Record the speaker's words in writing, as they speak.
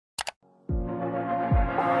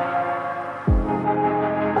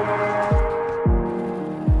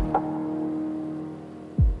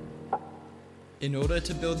In order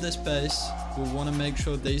to build this base, we'll want to make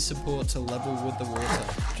sure these supports are level with the water.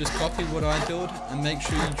 Just copy what I build and make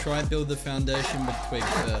sure you try build the foundation with twig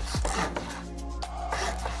first.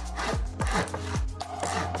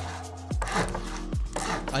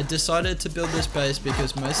 I decided to build this base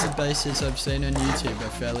because most of the bases I've seen on YouTube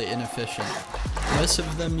are fairly inefficient. Most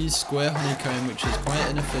of them use square honeycomb, which is quite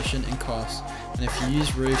inefficient in cost, and if you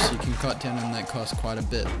use roofs you can cut down on that cost quite a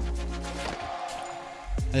bit.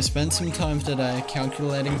 I spent some time today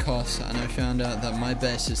calculating costs and I found out that my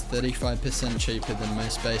base is 35% cheaper than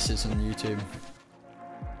most bases on YouTube.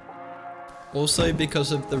 Also,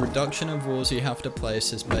 because of the reduction of walls you have to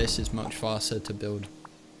place, this base is much faster to build.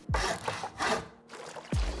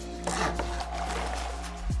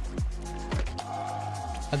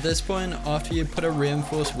 At this point, after you put a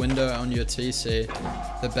reinforced window on your TC,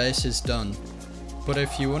 the base is done. But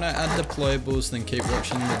if you want to add deployables, then keep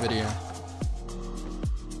watching the video.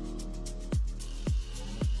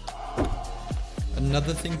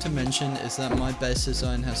 Another thing to mention is that my base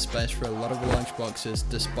design has space for a lot of large boxes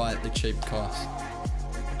despite the cheap cost.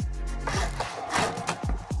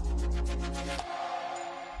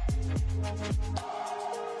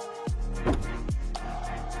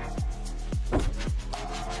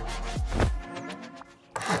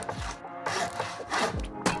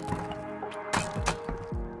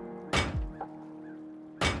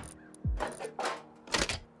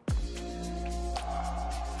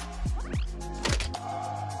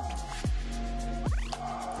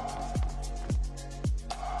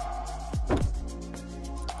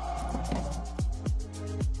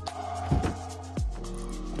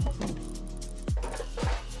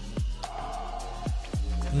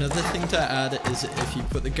 Another thing to add is if you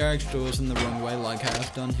put the garage doors in the wrong way like I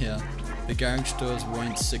have done here, the garage doors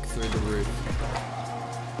won't stick through the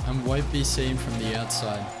roof and won't be seen from the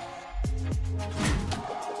outside.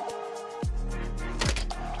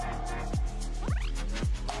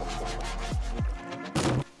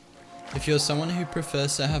 If you're someone who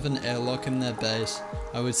prefers to have an airlock in their base,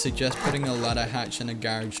 I would suggest putting a ladder hatch and a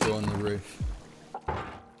garage door on the roof.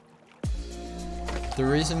 The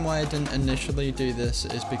reason why I didn't initially do this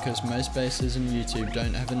is because most bases on YouTube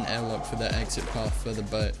don't have an airlock for their exit path for the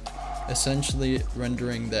boat, essentially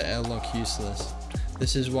rendering the airlock useless.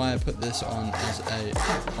 This is why I put this on as an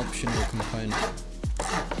optional component.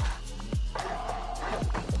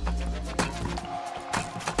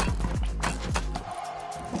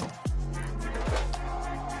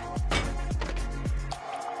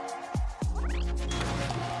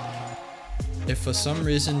 If for some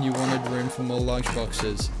reason you wanted room for more large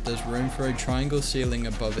boxes, there's room for a triangle ceiling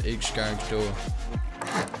above each garage door.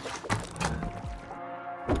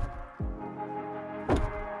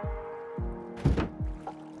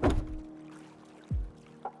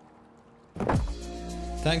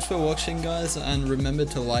 Thanks for watching guys, and remember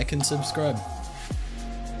to like and subscribe.